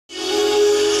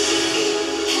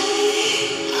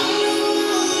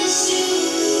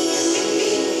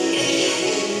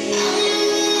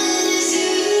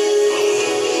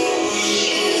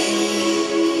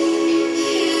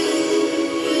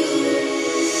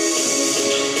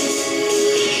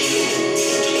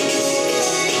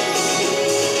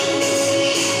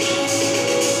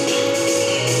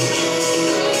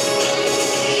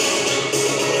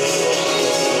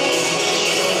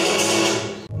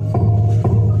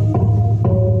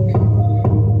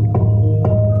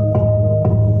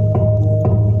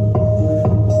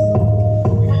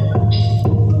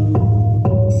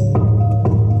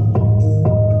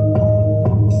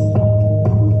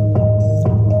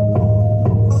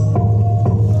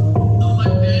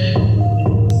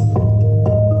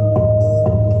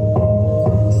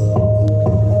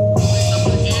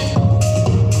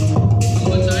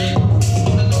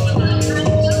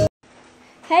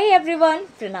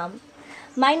Pranam.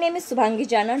 My name is Subhangi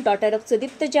Jana, daughter of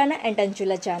Sudipta Jana and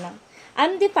Anjula Jana. I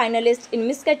am the finalist in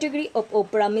Miss category of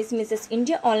Opera Miss Mrs.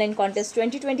 India Online Contest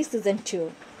 2020 Season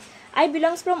 2. I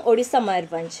belongs from Odisha,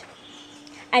 Mayurvanj,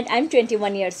 and I am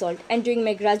 21 years old and doing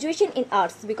my graduation in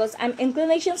arts because I am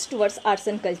inclinations towards arts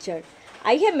and culture.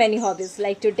 I have many hobbies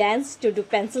like to dance, to do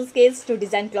pencil sketches, to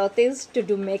design clothes, to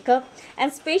do makeup,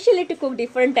 and especially to cook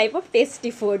different type of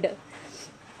tasty food.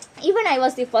 Even I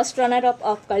was the first runner-up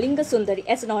of Kalinga Sundari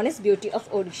as an honest beauty of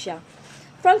Odisha.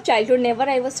 From childhood never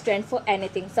I was trained for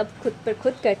anything. सब खुद पर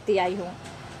खुद करती आई हूँ.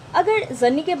 अगर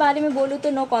journey के बारे में बोलूँ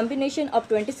तो no combination of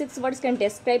 26 words can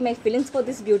describe my feelings for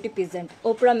this beauty pageant.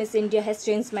 Opera Miss India has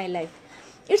changed my life.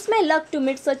 It's my luck to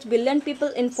meet such brilliant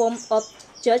people in form of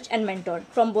judge and mentor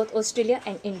from both Australia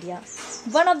and India.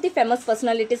 One of the famous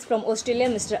personalities from Australia,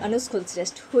 Mr. Anush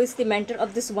Kulshrestha, who is the mentor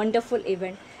of this wonderful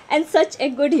event and such a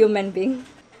good human being.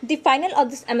 The final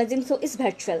of this amazing show is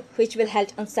virtual, which will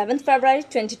held on 7th February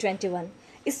 2021.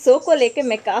 इस show को लेके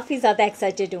मैं काफ़ी ज़्यादा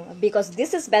excited हूँ because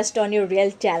this is based on your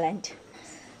real talent.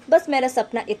 बस मेरा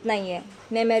सपना इतना ही है,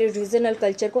 मैं मेरे रीजनल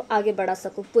कल्चर को आगे बढ़ा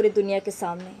सकूँ पूरी दुनिया के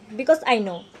सामने because I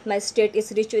know my state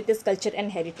is rich with this culture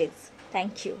and heritage.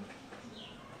 Thank you.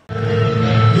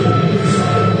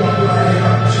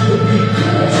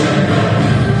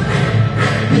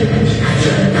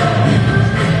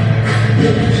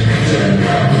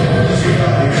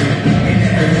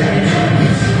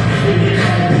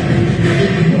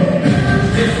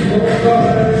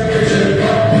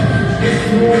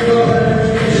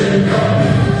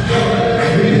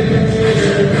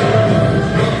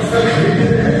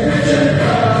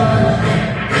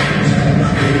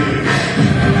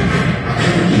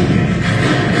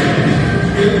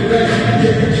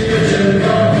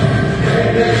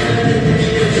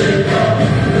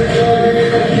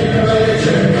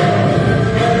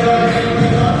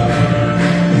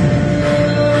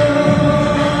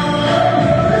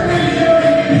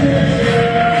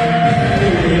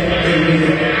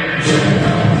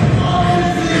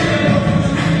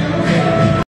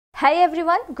 Hi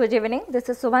everyone, good evening. This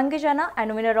is Subhangi Jana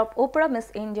and winner of Opera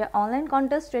Miss India Online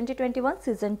Contest 2021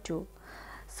 Season 2.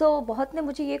 So बहुत ने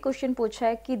मुझे ये question पूछा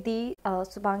है कि दी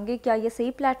सुभांगी क्या ये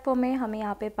सही प्लेटफॉर्म है, हमें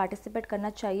यहाँ पे पार्टिसिपेट करना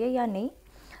चाहिए या नहीं.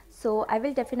 सो I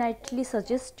will definitely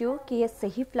suggest you कि ये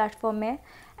सही प्लेटफॉर्म है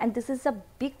and this is a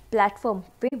big platform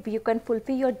way you can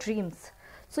fulfil your dreams.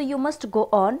 So you must go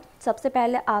on. सबसे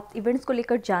पहले आप इवेंट्स को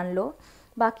लेकर जान लो.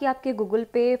 बाकी आपके गूगल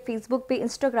पे, फेसबुक पे,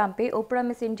 इंस्टाग्राम पे ओपरा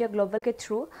मिस इंडिया ग्लोबल के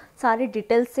थ्रू सारी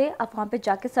डिटेल्स से आप वहाँ पे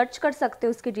जाके सर्च कर सकते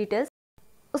हो उसकी डिटेल्स.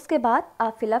 उसके बाद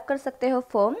आप फिलअप कर सकते हो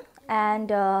फॉर्म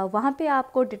एंड वहाँ पे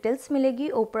आपको डिटेल्स मिलेगी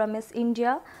ओपरा मिस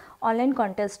इंडिया ऑनलाइन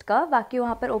कॉन्टेस्ट का. बाकी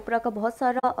वहाँ पर ओपरा का बहुत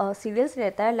सारा सीरियल्स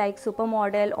रहता है like super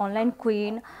model, online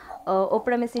queen,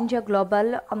 ओपरा मिस इंडिया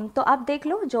ग्लोबल. तो आप देख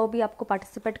लो जो भी आपको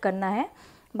पार्टिसिपेट करना है.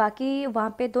 बाकी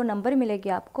वहाँ पे 2 नंबर मिलेगी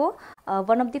आपको.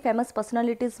 One of the famous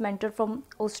personalities mentor from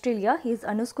Australia he is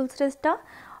अनुज कुलश्रेष्ठा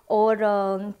और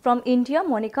फ्रॉम इंडिया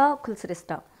मोनिका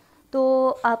कुलश्रेष्ठा. तो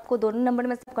आपको दोनों नंबर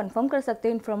में से कंफर्म कर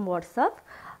सकते हैं from WhatsApp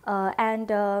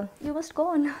and you must go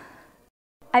on.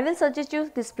 I will suggest you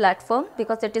this platform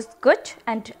because it is good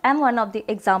and I am one of the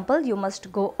example. You must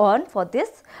go on for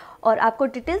this. और आपको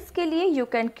details के लिए you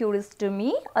can curious to me.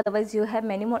 Otherwise you have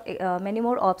many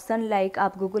more option like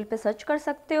आप Google पे search कर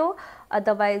सकते हो.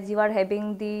 Otherwise you are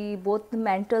having the both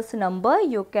mentors number.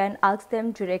 You can ask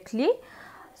them directly.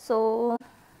 So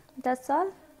that's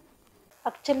all.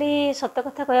 Actually सत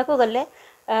कथा कहूँ गले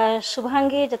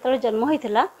शुभांगी जिते जन्म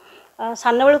होता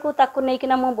सान बेलू ताकू नहीं कि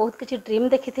बहुत किसी ड्रीम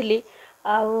देखी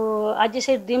आज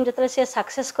से ड्रीम जो से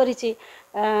सक्सेस करी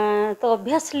तो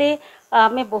ऑब्वियसली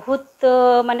आमे बहुत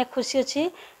माने खुशी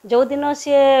अच्छी. जो दिन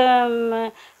सी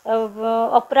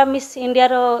ऑपरा मिस इंडिया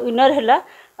विनर है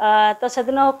तो से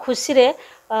दिन खुशी रे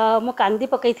मु कांदी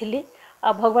पकई थी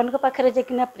भगवान के पाखे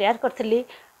जाकिना प्रेयर करी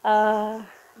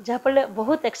जहाँफल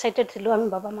बहुत एक्साइटेड थिलु आम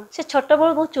बाबा माँ. से छोट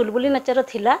बड़ बहुत चुलबुली नेचर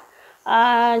थिला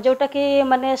जोटा कि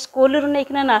माने स्कूल रू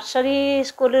नहीं नर्सरी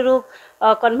स्कूल रू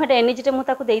कन्वेंट एनएजी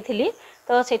मुझे देती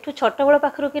तो सेठू छोट बड़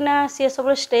पाखर किना सी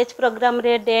सब स्टेज प्रोग्राम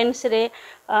रे डांस रे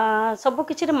सब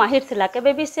किसी माहिर थिला.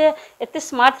 केबे भी से एते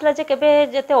स्मार्ट थिला जे केबे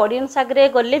जते ऑडियंस आगे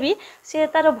गले भी सी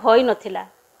तार भय नथिला.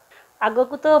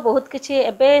 आगकू तो बहुत किसी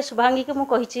एबे शुभांगी के मु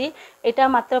कहिछि एटा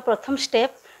मात्र प्रथम स्टेप.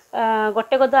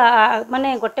 गोटे गद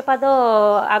माने गोटे पाद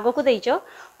आगकू देइचो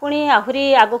पुणी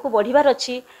आहुरी आगकू बढ़िबार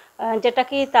अछि जेटा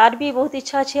कि तार भी बहुत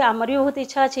इच्छा अच्छी आमर भी बहुत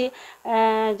इच्छा अच्छी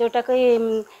जोटा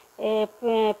कि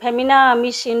फेमिना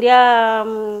मिस इंडिया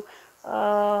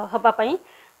हवापाई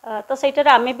तो सहीटार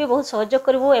आम भी बहुत सहयोग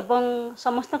करूँ एवं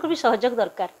समस्त भी सहयोग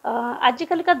दरकार।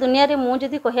 आजिकलिका दुनिया रे मु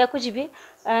जदि कहया जी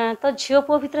तो झील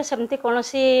पुओ भितर सेमती कौन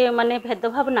माने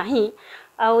भेदभाव नहीं।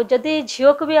 आदि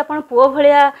झील को भी आप पुओ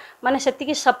भाया माने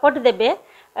से सपोर्ट देवे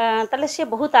ताले सी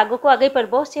बहुत आग को आगे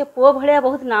पार सी पुओ भाया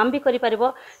बहुत नाम भी करें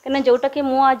कहीं जोटा कि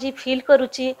मुझे आज फिल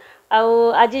करुच्ची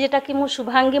आज जोटा कि मु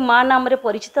शुभांगी माँ नाम रे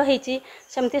परिचित होती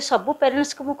सेमती सबू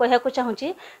पेरेंट्स को मुझे कहना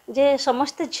चाहूँगी जे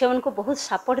समस्ते झील को बहुत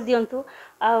सपोर्ट दिंतु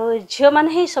झील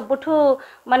मैंने ही सबुठु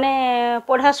माने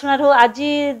पढ़ाशुना आज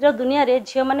दुनिया रे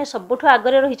झील मैंने सबुठु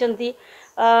आगरे रही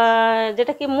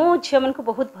जोटा कि मु झील मान को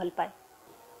बहुत भल पाए।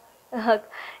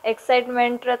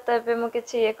 एक्साइटमेंट तो ये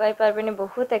मुझे ये कहीपरि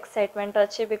बहुत एक्साइटमेंट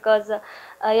अच्छे बिकज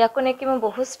या कि मुझे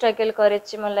बहुत स्ट्रगल कर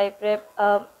मो लाइफ रे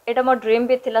एटा मो ड्रीम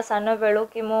भी थिला सान बेलू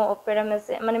कि मो ओपेरा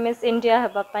मिस माने मिस इंडिया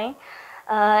हेबापाई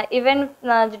इवेन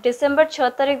डिसेम्बर 6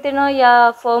 तारिख दिन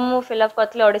या फॉर्म मु फिलअप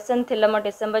करथिले ऑडिशन थिला मो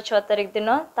डिसेम्बर 6 तारिख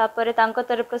दिन तापर तांको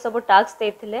तरफ सब टास्क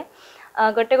देथिले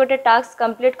गोटे गोटे टास्क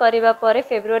कंप्लीट करिबा परे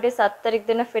फेब्रुआरी 7 तारिख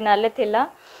दिन फिनाले थिला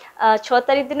 6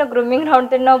 तारिख दिन ग्रूमिंग राउंड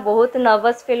दिन बहुत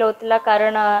नर्वस फील होता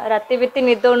कारण राति बीती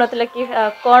निद हो नथिला कि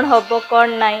कौन हम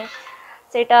कौन नाई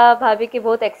सेटा भाविकी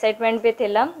बहुत एक्साइटमेंट भी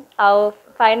थिला आउ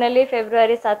फाइनली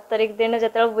फेब्रुआरी 7 तारिख दिन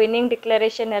जो विनिंग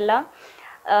डिक्लेरेशन है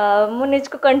मु निज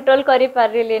को कंट्रोल करि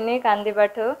पारिलिनी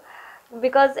कांदीबाठु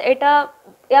बिकज एटा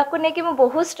या कि मु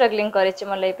बहुत स्ट्रगलिंग करे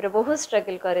मो लाइफ रे बहुत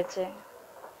स्ट्रगल करे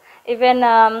इवेन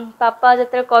पापा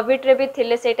जो कोविड रे भी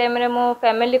थिले से टाइम रे मो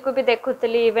फैमिली को भी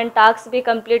देखुली इवेन टास्क भी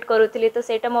कंप्लीट करूली तो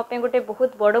सेटा मो पे गोटे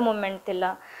बहुत बड़ मोमेंट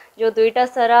थिला जो दुईटा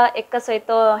सारा एक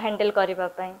सहित हैंडल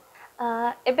करने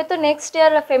एबे तो next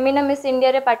year Femina miss India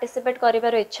रे पार्टिसिपेट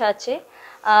करिवार इच्छा अच्छे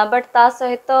बट ता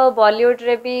सहित बॉलीवुड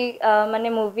रे भी माने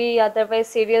मूवी अदरवाइज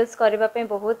सीरियल्स करबा पे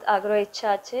बहुत आग्रह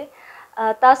इच्छा अच्छे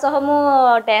ता सह मु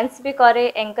डांस भी करे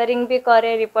एंकरिंग भी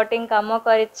करे रिपोर्टिंग काम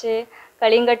करे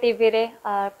कलिंग टीवी रे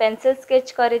पेंसिल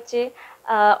स्केच करे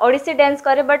ओडिसी डांस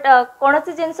करे बट कौन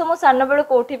सी जिनस मु सान बेलू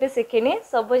कौटी भी शिखिनी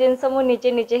सब जिनस मु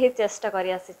निजे निजे ही चेष्टा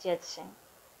करी आसी अच्छे।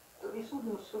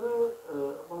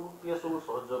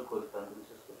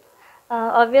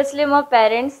 ऑब्वियसली मो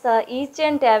parents each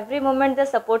and every moment they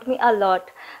support me a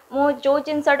lot मु जो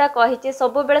जिनसटा कही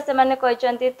सब बेले से माने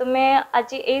कहते तुम्हें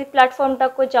आज ये प्लेटफॉर्म टा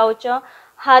को जाऊच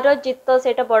हार जित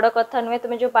से बड़ कथा नुहे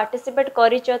तुम जो पार्टिसिपेट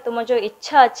कर तुम जो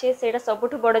इच्छा अच्छे से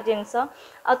सबुठ बड़ जिनस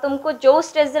आ तुमको जो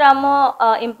स्टेज आम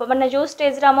माने जो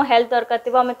स्टेज आम हेल्प दरकार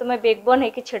थी आम तुम्हें बेगबोन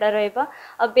होकर छिड़ा रहा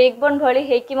आ बेगबोन भली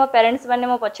होकि मो पेरेंट्स मैंने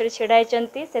मो पछरे छिड़ा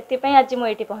होती से आज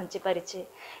मुझे पहुँची पारी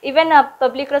इवेन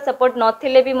पब्लिक सपोर्ट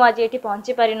नथिले भी मुझे ये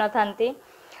पहुँची पारि न था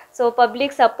सो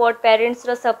पब्लिक सपोर्ट पेरेंट्स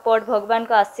रो सपोर्ट भगवान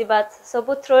को आशीर्वाद सब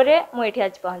थ्रो रे मुझे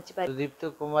आज पहुँची पारी। सुदीप्त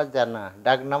कुमार जाना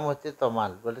डाक नाम होचे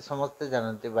तमाल बोले समस्ते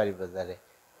जानते बारिपदा रे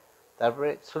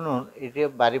तारपरे सुनुन ये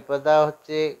बारिपदा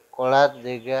होचे कला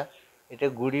जगह ये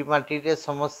गुड़ी माटी रे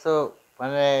समस्त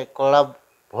माने कला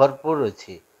भरपूर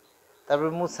अच्छी तारपरे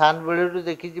मु सान बेलू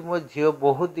देखी मो झील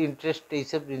बहुत इंटरेस्ट ये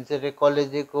सब जिनस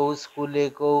कॉलेज को स्कूल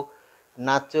को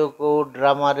नाच को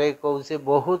ड्रामा रे को से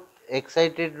बहुत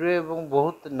एक्साइटेड रुए और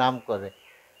बहुत नाम करे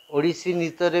ओडिसी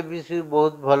नृत्य रे भी से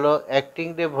बहुत भलो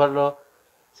एक्टिंग रे भलो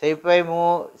से मो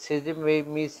से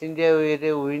मिस इंडिया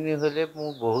वे विन होले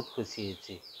मु बहुत खुशी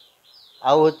होची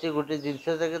आउ होचे गोटे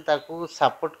जिनस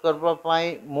सपोर्ट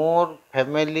करवाई मोर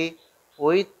family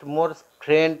with more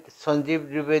friend Sanjeev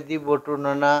Dwivedi बोटू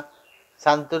नना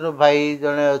शांतनु भाई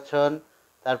जड़े अच्छन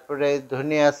तारपरे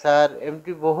धनिया सार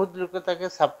एमती बहुत लोग ताके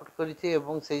सपोर्ट करिछि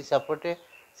एवं सेही सपोर्टे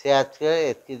से आज के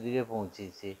एति दूर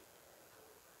पहुँची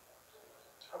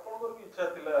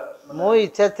मो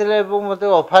इच्छा थिला एवं मते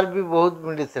ऑफर भी बहुत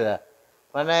मिलता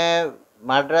माने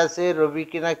मद्रास रवि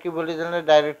किनाकी बोली जने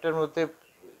डायरेक्टर मते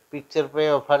पिक्चर पे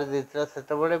ऑफर देता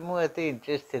सेते बड़े मु एते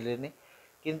इंटरेस्ट थिलेनी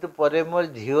किंतु परे मोर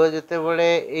झियो जेते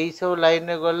बड़े एई सब लाइन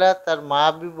में गला तार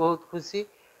माँ भी बहुत खुशी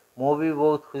मो भी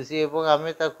बहुत खुशी एवं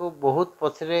आमे ताको बहुत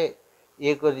पछरे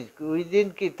ये करी विदिन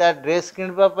कि तार ड्रेस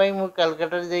किनबा पई मु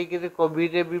कलकत्ता जाई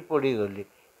कोविड रे भी पड़ी गली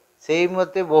से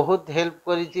मते बहुत हेल्प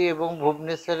करी एवं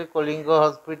भुवनेश्वर कलिंग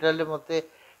हॉस्पिटल मते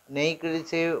नहीं करी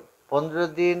से 15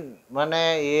 दिन माने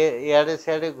इे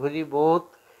सियाड़े घूरी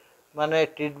बहुत माने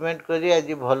ट्रीटमेंट करी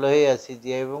आज भल ही आसी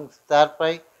एवं तार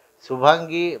पाई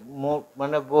शुभांगी मो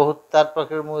माने बहुत तार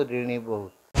पाखे मो ऋणी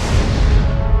बहुत।